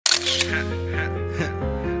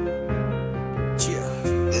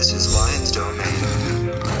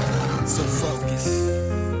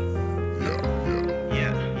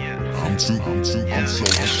so focused. I'm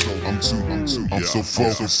so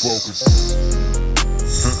focused.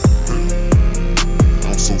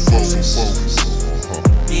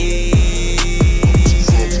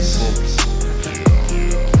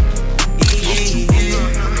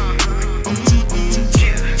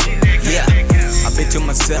 Yeah, I've been to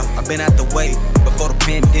myself, I've been out the way before the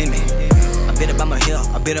pandemic. I've been about my health,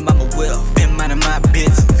 I've been about my wealth, been minding my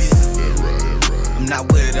business. I'm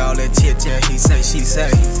not with all that chit chat, he say, she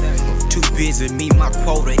say. Too busy, meet my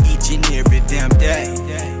quota each and every damn day.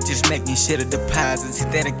 Just making sure the deposits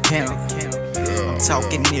hit that account. I'm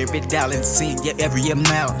talking every dollar and seeing every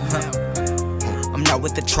amount. I'm not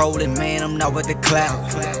with the trolling, man, I'm not with the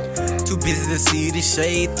clout. Too busy to see the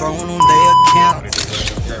shade thrown on their account.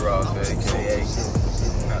 Rawls, aka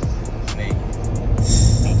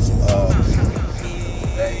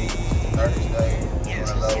S.N.E.E.K. Thursday,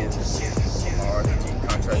 RDG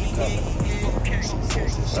contract coming.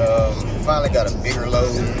 Finally got a bigger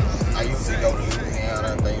load. I usually go to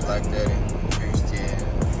Louisiana and things like that in Houston,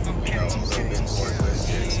 you know, a little bit towards West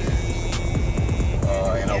Texas,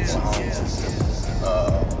 in Oklahoma.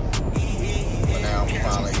 But now I'm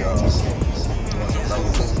finally doing some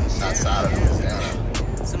loads outside of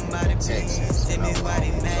Louisiana, Texas, and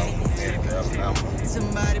Oklahoma, Alabama.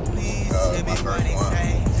 My first one,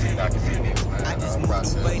 Docuseries, man,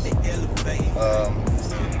 process. I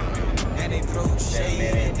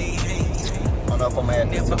don't know if I'm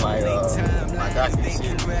adding this to my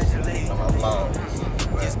Docuseries, on my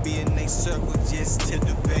vlogs. Just be in a circle just to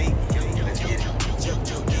debate. Let's get it.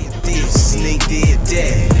 S.N.E.E.K did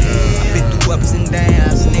that. I've been through ups and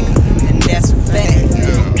downs, nigga, and that's a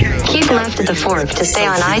fact. Keep left at the fork to stay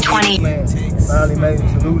on I-20. Finally made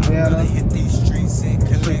it to Louisiana.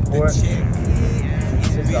 Street port.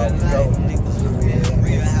 Shit's always dope.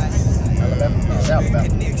 Alabama.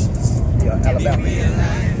 Yeah, Alabama.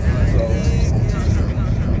 So,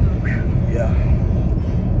 yeah.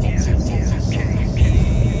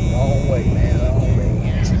 Long way, man. Long way.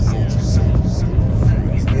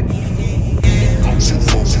 Let's get it. I'm so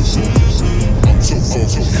focused.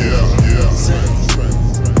 Yeah.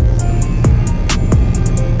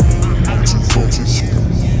 I'm too focused.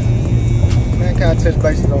 Man, kind of touch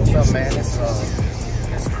bases on something, man.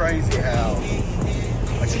 It's crazy how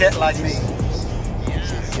a cat like me,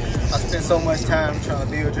 I spend so much time trying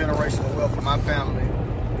to build generational wealth for my family.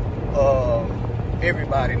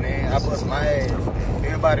 Everybody, man, I bust my ass.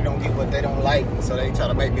 Everybody don't get what they don't like, so they try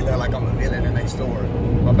to make me look like I'm a villain in their story.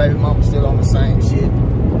 My baby mama's still on the same shit. You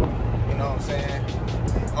know what I'm saying?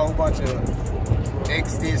 A whole bunch of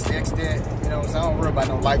X this, X that. You know what I'm saying? I don't worry about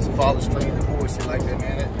no likes and follow streams and bullshit like that,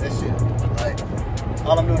 man. That shit, like,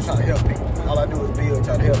 all I'm doing is trying to help people. All I do is build,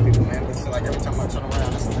 try to help people, man. But it's like every time I turn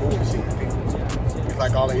around, that's some bullshit with people. It's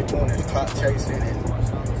like all they're doing is clout chasing and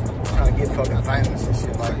trying to get fucking famous and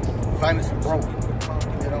shit. Like, famous and broke. You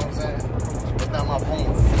know what I'm saying? It's not my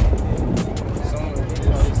phone. Soon, you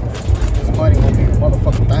know, this money won't be a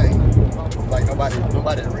motherfucking thing. Like, nobody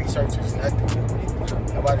researches nothing.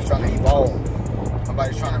 Nobody's trying to evolve.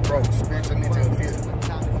 Nobody's trying to grow. Spiritual, mental, and physical.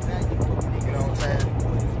 You know what I'm saying?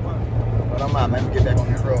 But I'm out, man. Let me get back on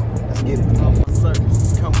this road. Let's get it.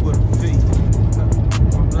 Circus come with a fee.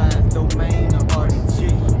 From blind domain to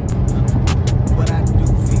RDG. What I do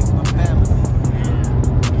feeds my family.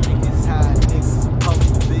 Niggas how niggas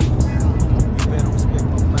supposed to be. You better respect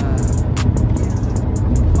my mind.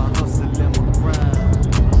 My hustle and my grind.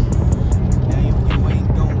 Now if you ain't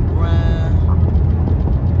gon' grind,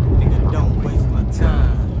 nigga, don't waste my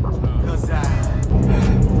time. Cause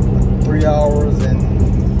 3 hours and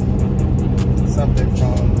something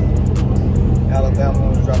from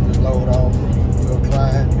Alabama, dropped his load off to a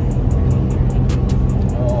client.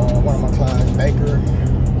 One of my clients, Baker.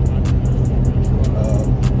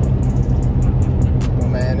 But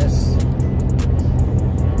man,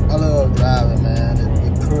 I love driving, man.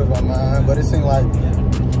 It clears my mind, but it seems like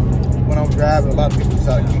when I'm driving, a lot of people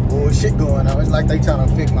try to keep bullshit going on. It's like they trying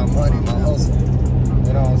to fix my money, my hustle.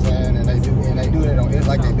 You know what I'm saying? And they do it on. It's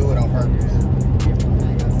like they do it on purpose. You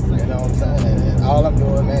know what I'm saying? And all I'm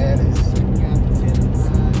doing, man, is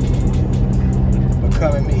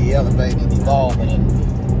becoming me, elevating, evolving.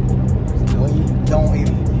 And when you don't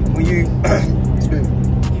even,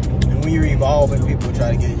 when you're evolving, people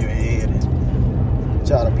try to get in your head and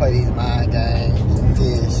try to play these mind games and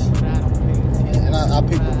fish. And I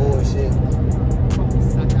pick the bullshit.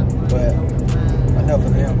 But enough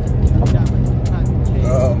of them.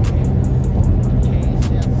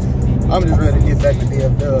 I'm just ready to get back to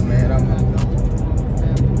DFW, man. I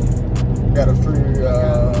got a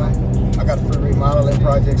free remodeling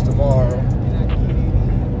projects tomorrow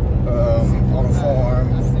on a farm.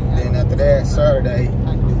 Then then after that, Saturday,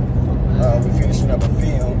 we're finishing up a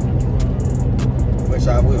film, which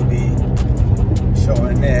I will be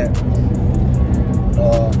showing that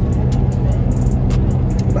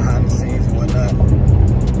behind the scenes and whatnot.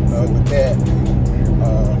 With that,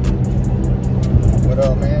 what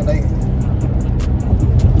up, man? Let's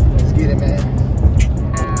get it, man.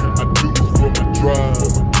 I do this for my drive.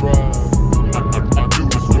 I do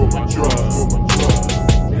this for my drive.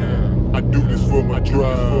 I do this for my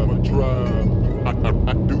drive.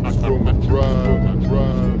 I do this for my drive.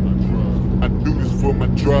 I do this for my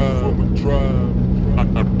drive.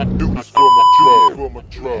 I do this for my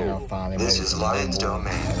drive. This is Lion's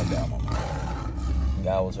Domain, Alabama.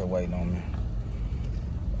 Guy was here waiting on me.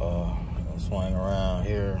 I'm swing around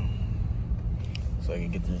here so I can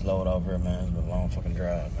get this load off here, man. It's been a long fucking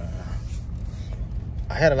drive, man.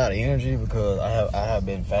 I had a lot of energy because I have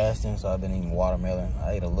been fasting, so I've been eating watermelon.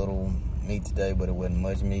 I ate a little meat today, but it wasn't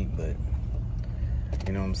much meat, but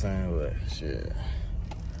you know what I'm saying? But shit,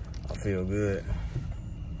 I feel good.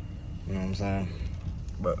 You know what I'm saying?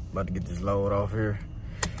 But about to get this load off here.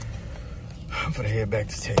 I'm gonna head back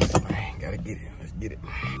to Texas, man. Gotta get it. Let's get it.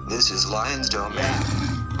 This is Lion's Domain.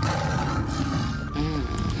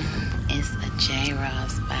 It's a J.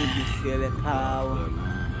 Rawls vibe. You feel that power?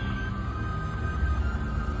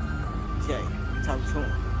 Jay, talk to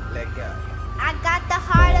him. Let go. I got the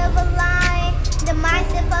heart of a lion, the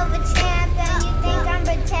mindset of a champion. You think I'm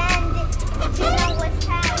pretending, but you know what's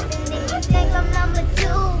happening. You think I'm number 2,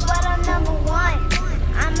 but I'm number 1.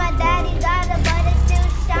 I'm my daddy's daughter, but it still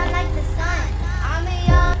shine like the sun. I'm a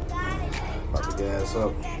young goddess. About to gas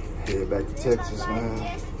up, head back to Texas,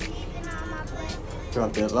 man.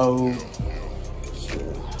 Drop that load.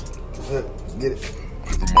 Shit. That's it. Let's get it.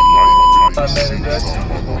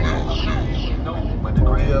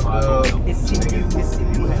 It's in you,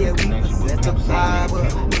 yeah, we possess the power.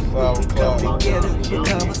 We come together,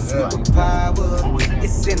 become a superpower.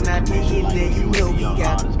 It's in our DNA, you know we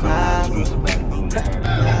got the power.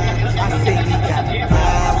 I say we got the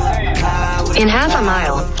power. In half a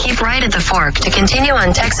mile, keep right at the fork to continue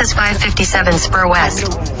on Texas 557 Spur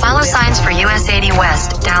West. Follow signs for US 80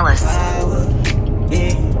 West, Dallas.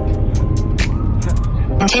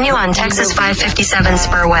 Continue on Texas 557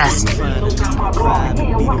 Spur West.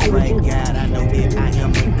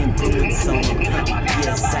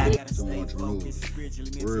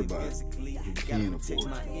 Worry about it. You can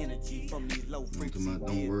afford it.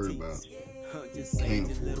 Don't worry about it. You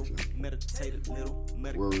can't afford you.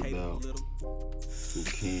 Worry about who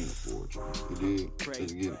can afford you. You did?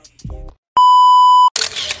 Let's get it.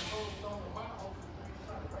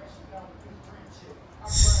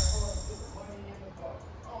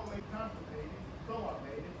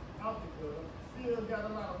 Still got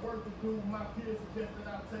a lot of work to do. My peers suggested I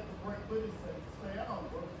take a break, but it's safe to say I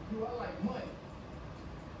don't work for you. I like money.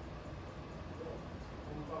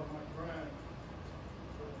 I'm about my grind.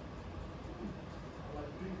 I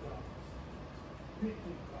like big dollars. Big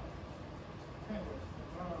dollars. Can't waste my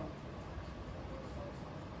time.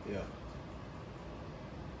 Yeah.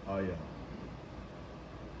 Oh, yeah.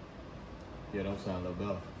 Yeah, don't sound no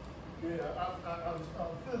better. Yeah, I was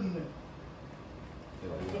feeling it. I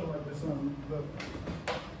feel like there's something better.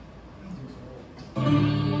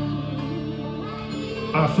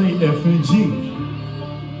 I say F&G.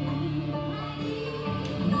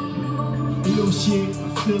 Real shit, I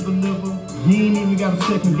still deliver. You ain't even got a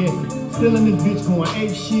second guess it. Still in this bitch going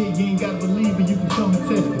ape shit. You ain't got to believe it, you can come and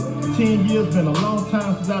test it. 10 years, been a long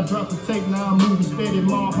time since I dropped a tape. Now I'm moving steady,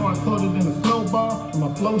 my heart colder than a snowball, and my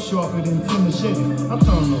flow sharper than 10 machetes. I'm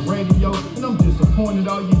turning the radio, and I'm disappointed.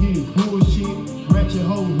 All you hear is bullshit. Ratchet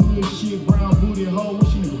hoe, hood shit, brown booty hoe,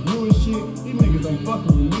 wish you niggas would shit. These niggas ain't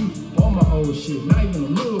fucking with me or my old shit, not even a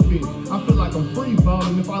little bit. I feel like I'm free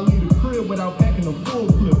balling if I leave the crib without packing a full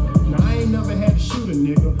clip. Now I ain't never had to shoot a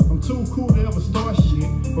nigga, I'm too cool to ever start shit.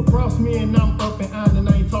 But cross me and I'm up and on, and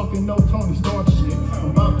I ain't talking no Tony Stark shit. I'm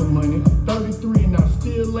about the money, 33 and I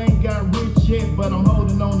still ain't got rich yet, but I'm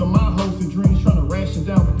holding on to my hopes and dreams, trying to ration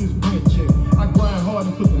down with this rent check. I grind hard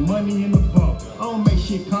and put the money in the vault, I don't make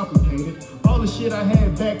shit complicated. All the shit I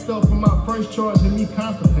had backed up from my first charge had me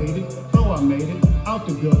constipated. Though I made it out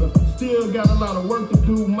the gutter, still got a lot of work to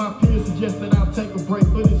do. My peers suggested I'll take a break,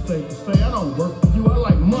 but it's safe to say I don't work for you. I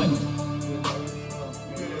like money.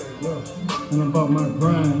 Yeah. And about my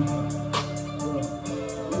grind. Yeah.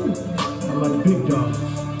 I like big dollars.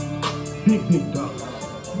 Big dollars.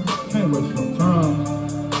 Can't waste no time.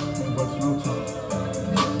 Can't waste no time.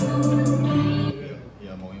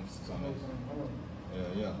 Yeah, more emphasis on that.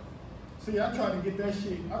 Yeah. See, I try to get that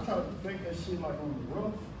shit, I try to perfect that shit like on the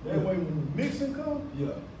rough. That way when the mixing come, Yeah.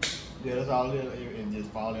 Yeah, that's all it is. And just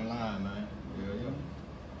fall in line, man. Yeah.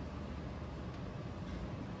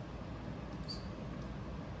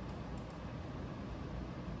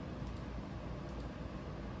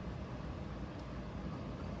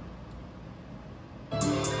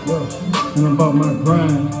 And I'm about my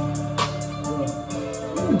grind.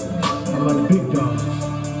 I like big dogs.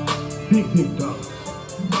 Big dogs.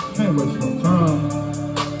 Can't waste no time.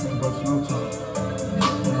 Can't waste no time.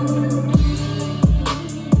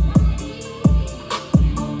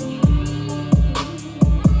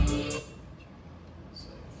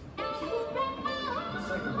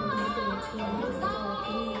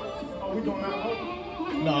 Oh, we doing that?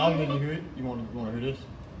 No, I don't need to hear it. You want to hear this?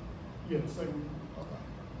 Yeah, the second. Okay.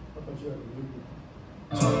 I thought you had to do it.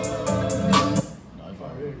 No, it's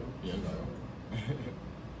Oh, there you go. Yeah, it's all right.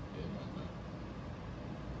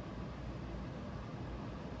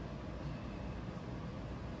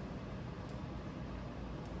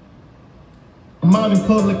 I'm out in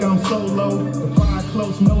public, I'm solo. The fire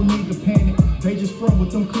close, no need to panic. They just front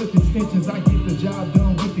with them clip extensions. I get the job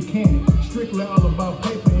done with the cannon. Strictly all about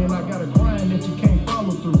paper, and I got a grind that you can't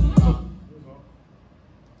follow through.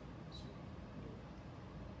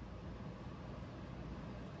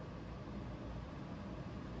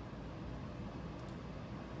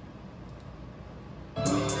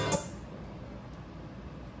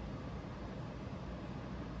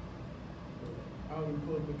 Out in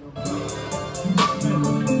public,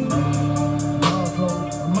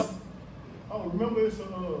 oh, remember it's a,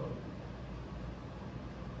 I'll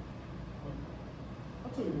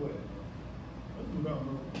tell you what, let's do that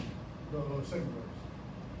the second verse.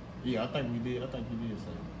 Yeah, I think we did. I think he did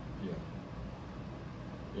say it. Yeah.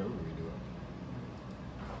 Yeah, we redo it.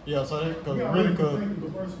 Yeah, so that, cause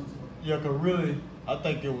really, I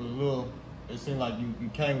think it was a little, it seemed like you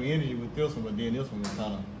came with energy with this one, but then this one was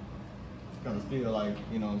kind of still like,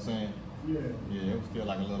 you know what I'm saying? Yeah. Yeah, it was still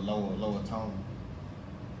like a little lower tone.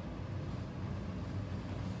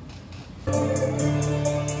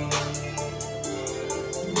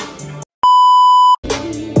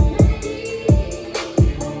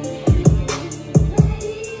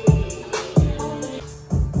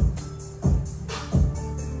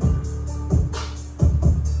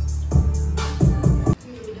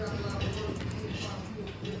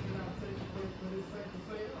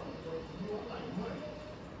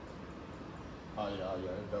 Oh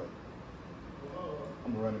yeah, it's dope.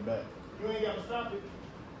 I'm gonna run it back. You ain't got to stop it.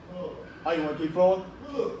 Oh, you wanna keep flowing?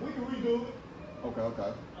 Look, we can redo it. Okay. I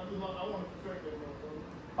want to perfect that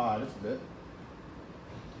motherfucker. Alright, that's a bit.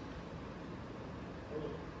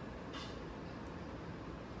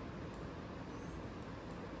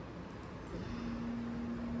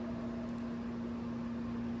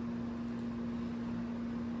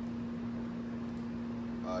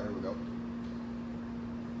 Alright, here we go.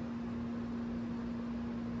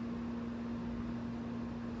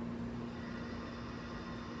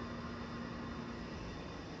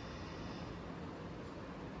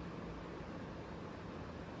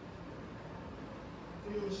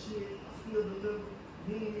 Still shit, still deliver.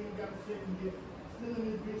 You ain't even got a second guess. Still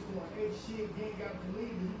in this bitch going ain't shit. You ain't got to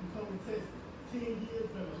believe it. You can come and test it. 10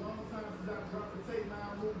 years, been a long time since I dropped the tape.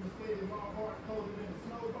 Now I'm moving steady. My heart colder than a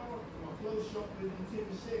snowball. My flow sharper than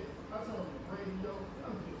tennis shit. I told him the radio.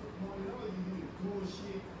 I'm disappointed. All you need is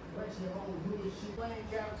bullshit. Rash your whole bullshit. I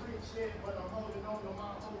ain't got rich yet, but I'm holding on to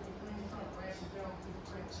my open green. Trying to rash it down through the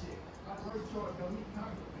French shit. I worked hard, don't need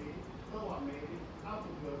complicated. Though I made it, out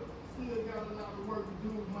the gutter. Still got a lot of work to do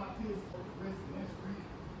with my pills for the rest of that street.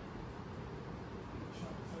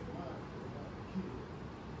 Trying to take mine for my kid.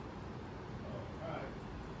 Alright.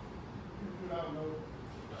 You good out, no?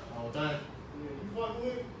 All time. Yeah, you fuck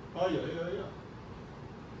with it? Oh yeah.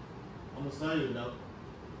 I'm gonna say it though.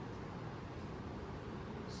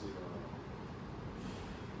 Let's see.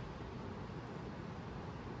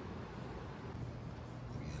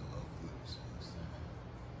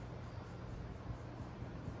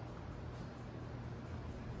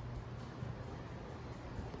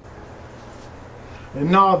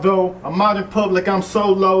 And although I'm out in public, I'm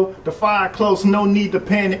solo. The fire close, no need to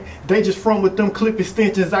panic. They just front with them clip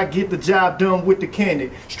extensions. I get the job done with the candy.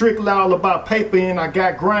 Strictly all about paper and I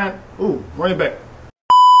got grind. Ooh, run it back.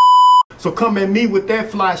 So come at me with that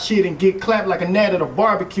fly shit and get clapped like a gnat at a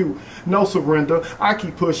barbecue. No surrender, I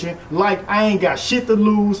keep pushing like I ain't got shit to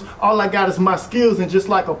lose. All I got is my skills and just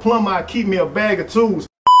like a plumber, I keep me a bag of tools.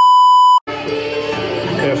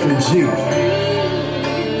 F and G.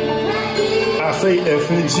 I say F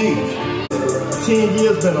and G. 10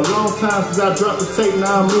 years, been a long time since I dropped the tape.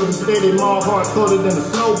 Now I'm moving steady, my heart colder than a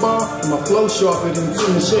snowball. My flow sharper than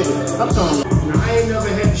tennis shady. I told him. Now I ain't never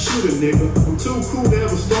had to shoot a nigga. I'm too cool to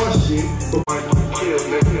ever start shit. Do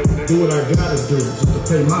what I gotta do just to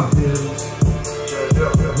pay my bills.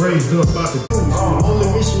 Raised up out the dudes. My only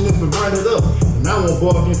mission is to run it up. And I won't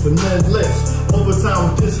bargain for nothing less.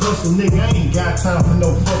 Overtime with this hustle, nigga. I ain't got time for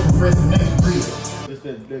no fucking rest, and that's real. It's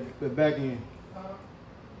the back end.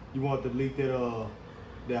 You want to delete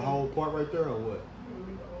that whole part right there or what?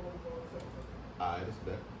 Alright, it's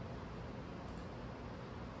back.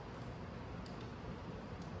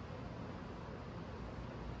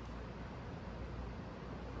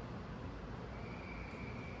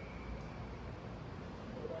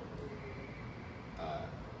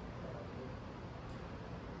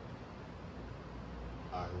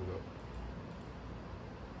 Alright, here we go.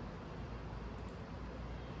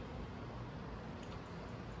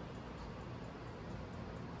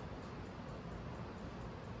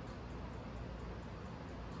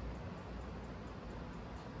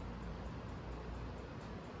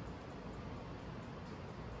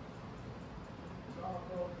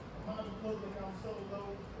 I'm so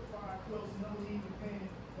low, the fire close, no need to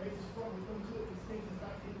panic. They just fuck with them good extensions.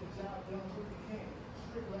 I get the job done with the can.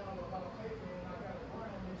 Strictly all about paper, and I got a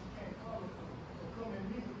grind that you can't follow through. So come and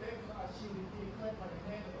meet with that fly shit and get clapped like a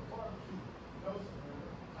hand at a barbecue. No,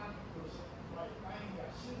 I can push it. Like, I ain't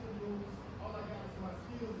got shit to lose. All I got is my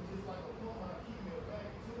skills, and just like a plumber, I keep me a bag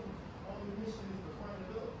of tools. Only mission is to run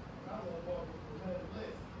it up. And I won't bother for nothing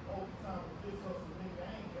less. Overtime with this hustle, nigga,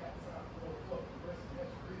 I ain't got time for no fucking rest, and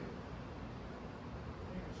that's real.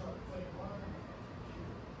 Trying to take mine, do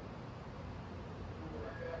what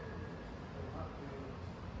I got to do, pay my bills,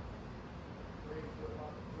 raise up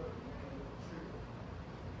off the drug man with a trigger,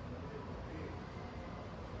 and I make my bills.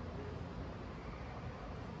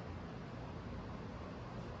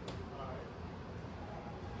 Alright.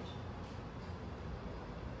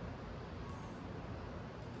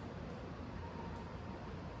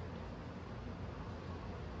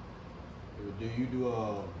 Do you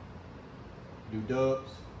do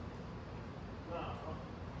dubs?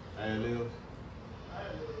 Ad-libs?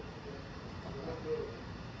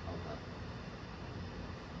 Okay.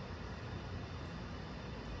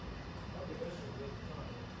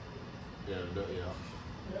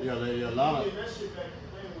 Yeah, a lot of.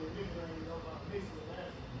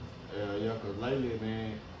 Yeah, cause lately, man,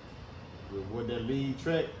 with that lead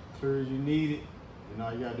track, clear as you need it,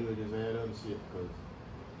 all you gotta do is just add other shit, cause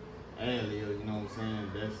ad-libs, you know what I'm saying?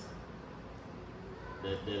 That's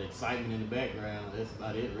that excitement in the background, that's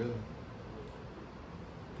about it really.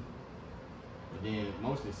 But then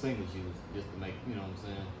mostly singles use just to make, you know what I'm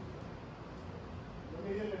saying? Let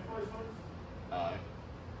me hear that first verse. Alright.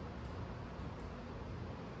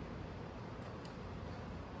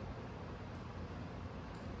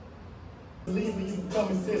 Believe me, you can come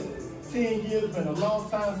and test it. 10 years been a long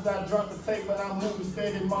time since I dropped the tape, but I'm moving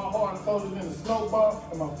steady. My heart colder than a snowball,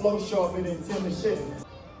 and my flow sharper than Tim and shit.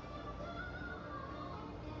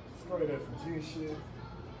 Straight up some G shit.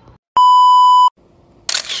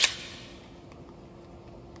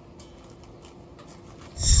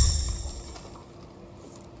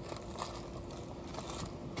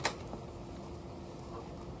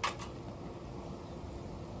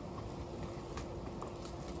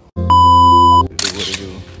 What it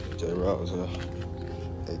do? J Rawls here,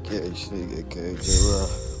 aka S.N.E.E.K, aka J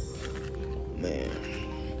Rawls. Man,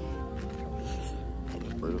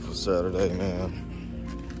 it's a beautiful Saturday, man.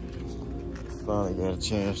 Finally got a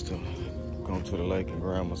chance to go to the lake and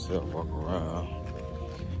ground myself, walk around.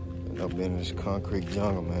 And I've been in this concrete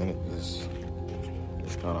jungle, man. It's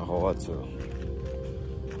kind of hard to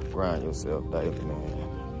grind yourself daily,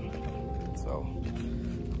 man. So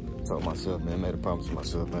I told myself, man, made a promise to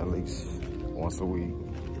myself, man, at least once a week,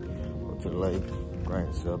 go to the lake, grind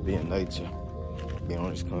yourself, be in nature, be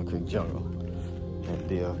on this concrete jungle, and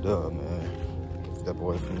dub, man. Step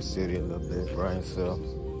away from the city a little bit, grind yourself.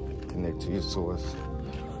 Connect to your source.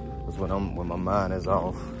 Because when my mind is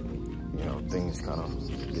off, things kind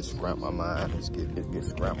of get scrambled. My mind it gets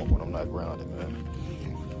scrambled when I'm not grounded, man.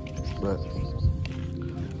 But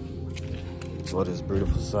for this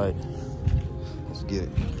beautiful sight, let's get it.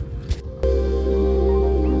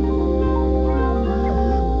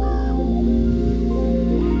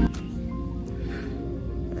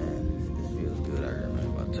 Man, it feels good out here, man.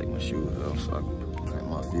 I'm about to take my shoes off so I can plant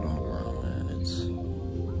my feet on the ground, man.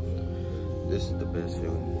 This is the best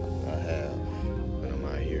feeling I have when I'm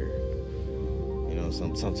out here.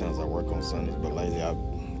 Sometimes I work on Sundays, but lately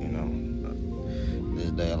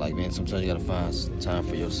this day I like, man, sometimes you gotta find some time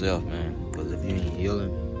for yourself, man. Because if you ain't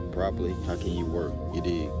healing properly, how can you work? You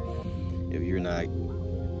dig? If you're not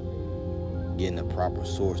getting the proper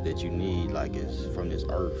source that you need, like it's from this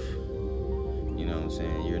earth, you know what I'm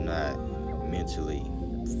saying, you're not mentally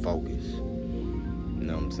focused. You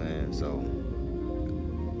know what I'm saying? So,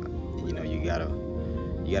 you know, you gotta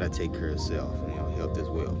take care of yourself. You know, health is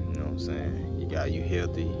wealth. You know what I'm saying? You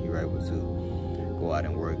healthy, you're able to go out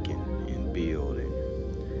and work and build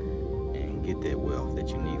and get that wealth that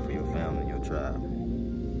you need for your family and your tribe.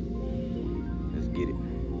 Let's get it.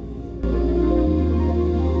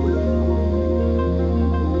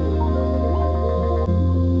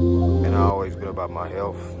 And I always good about my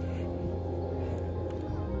health.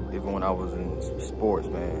 Even when I was in sports,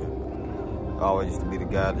 man, I always used to be the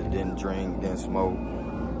guy that didn't drink, didn't smoke.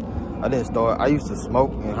 I used to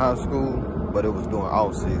smoke in high school, but it was during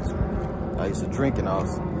off season. I used to drink in high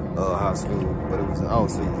school, but it was in off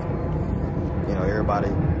season. You know, everybody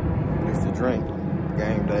used to drink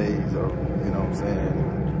game days, or, you know what I'm saying?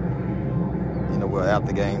 You know, well,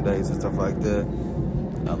 after game days and stuff like that.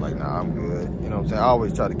 I was like, nah, I'm good. You know what I'm saying? I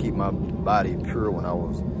always try to keep my body pure when I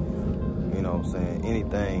was, you know what I'm saying,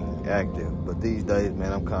 anything active. But these days,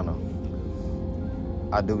 man,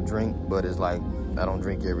 I do drink, but it's like, I don't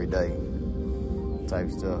drink every day type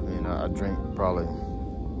stuff. You know, I drink probably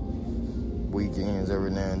weekends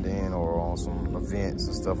every now and then, or on some events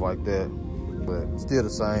and stuff like that. But still the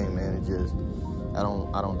same, man. It just, I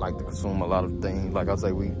don't like to consume a lot of things. Like I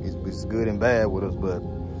say, it's good and bad with us, but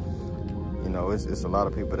you know, it's a lot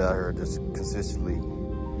of people out here just consistently, you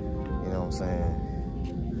know what I'm saying?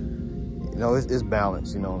 You know, it's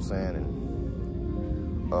balance, you know what I'm saying?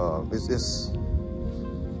 And it's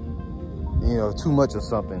you know, too much of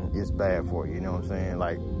something is bad for you, you know what I'm saying?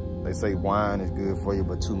 Like, they say wine is good for you,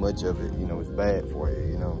 but too much of it, you know, is bad for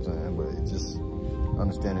you, you know what I'm saying? But it's just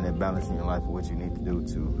understanding that balance in your life of what you need to do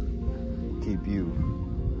to keep you,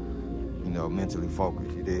 you know, mentally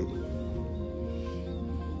focused, you dig?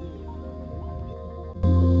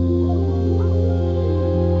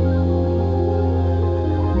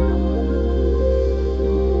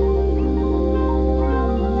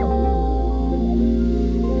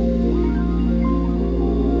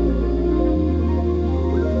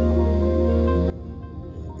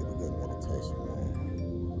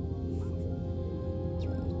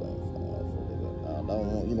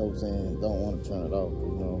 Don't want to turn it off,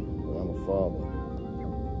 you know, but I'm a father,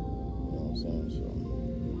 you know what I'm saying, so,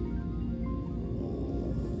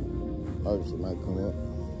 obviously it might come up,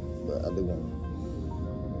 but I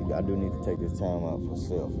do need to take this time out for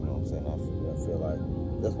self, you know what I'm saying. I feel like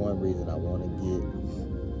that's one reason I want to get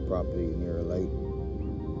property near a lake.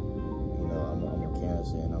 You know, I'm a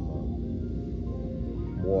Cancer, and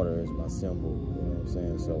water is my symbol, you know what I'm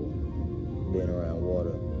saying, so being around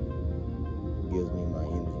water gives me my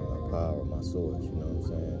energy, my power, my source, you know what I'm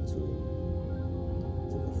saying, to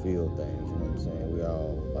fulfill things, you know what I'm saying. We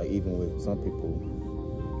all, like, even with some people,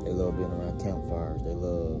 they love being around campfires, they're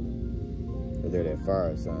that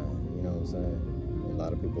fire sign, you know what I'm saying. And a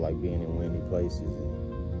lot of people like being in windy places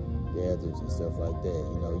and deserts and stuff like that,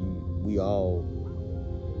 you know. We all,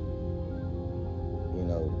 you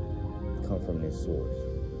know, come from this source,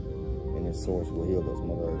 and this source will heal us,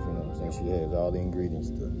 Mother Earth, you know what I'm saying. She has all the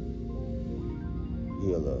ingredients to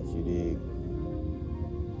heal us, you dig?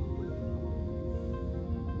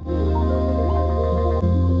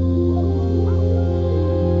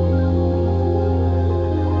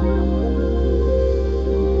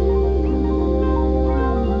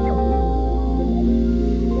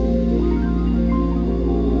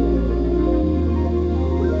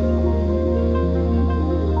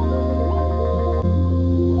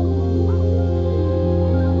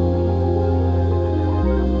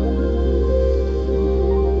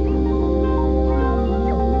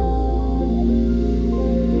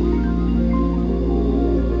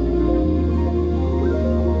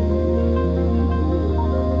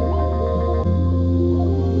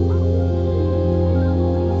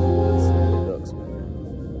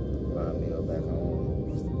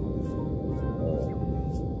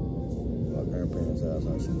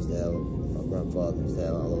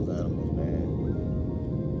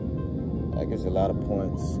 It's a lot of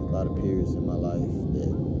points, a lot of periods in my life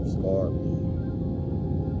that scarred me,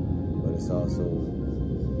 but it's also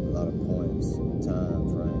a lot of points and time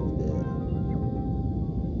frames that,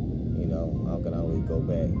 you know, I can always go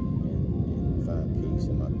back and find peace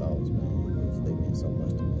in my thoughts, man, because they meant so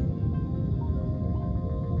much to me.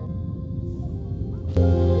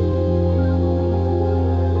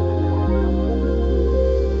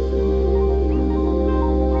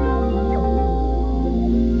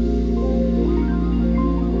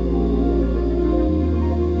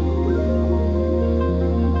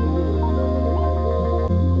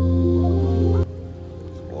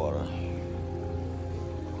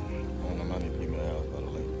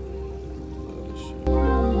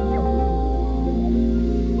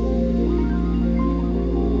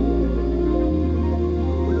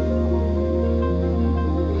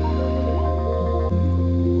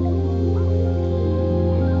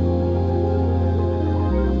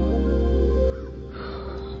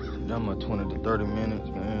 30 minutes,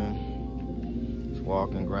 man. Just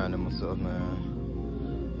walking, grinding myself,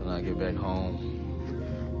 man. Then I get back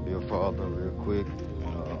home, be a father real quick.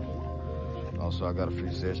 Also, I got a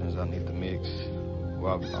few sessions I need to mix.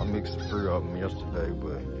 Well, I mixed 3 of them yesterday,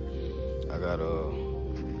 but I got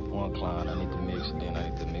one client I need to mix, and then I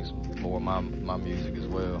need to mix more of my music as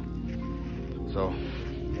well. So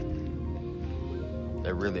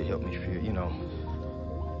that really helped me feel, you know,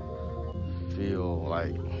 feel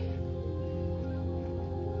like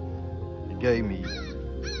it gave me,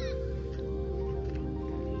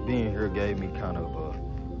 being here gave me kind of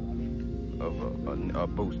a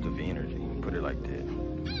boost of energy, put it like that.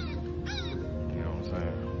 You know what I'm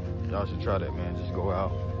saying? Y'all should try that, man. Just go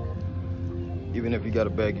out. Even if you got a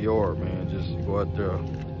backyard, man, just go out there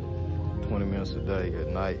 20 minutes a day, at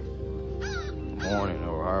night, morning,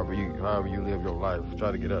 or however you live your life.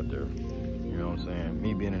 Try to get out there. You know what I'm saying?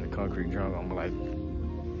 Me being in the concrete jungle, I'm like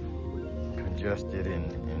congested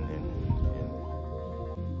and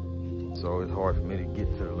so it's hard for me to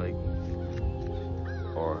get to the lake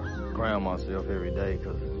or ground myself every day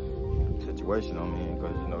because the situation I'm in,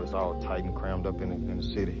 because you know it's all tight and crammed up in the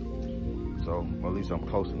city. So at least I'm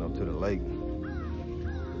close enough to the lake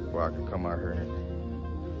where I can come out here and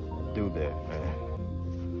do that, man.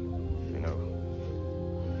 You know,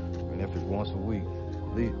 and if it's once a week,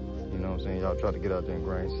 at least, you know what I'm saying, y'all try to get out there and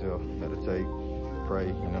grind yourself, meditate, pray,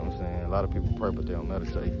 you know what I'm saying. A lot of people pray, but they don't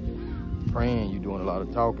meditate. Praying, you're doing a lot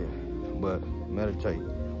of talking, but meditate.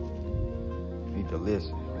 You need to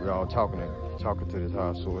listen. We're all talking to this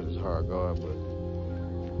higher source, this higher God, but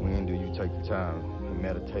when do you take the time and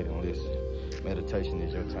meditate and listen? Meditation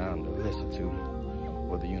is your time to listen to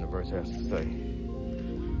what the universe has to say.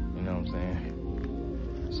 You know what I'm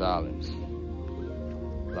saying? Silence.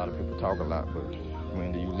 A lot of people talk a lot, but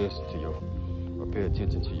when do you listen to or pay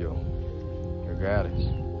attention to your guidance?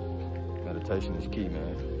 Meditation is key,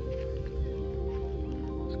 man.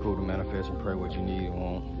 It's cool to manifest and pray what you need and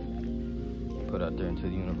want, and put out there into the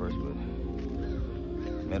universe, but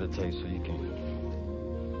meditate so you can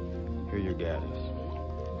hear your guidance.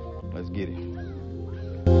 Let's get it.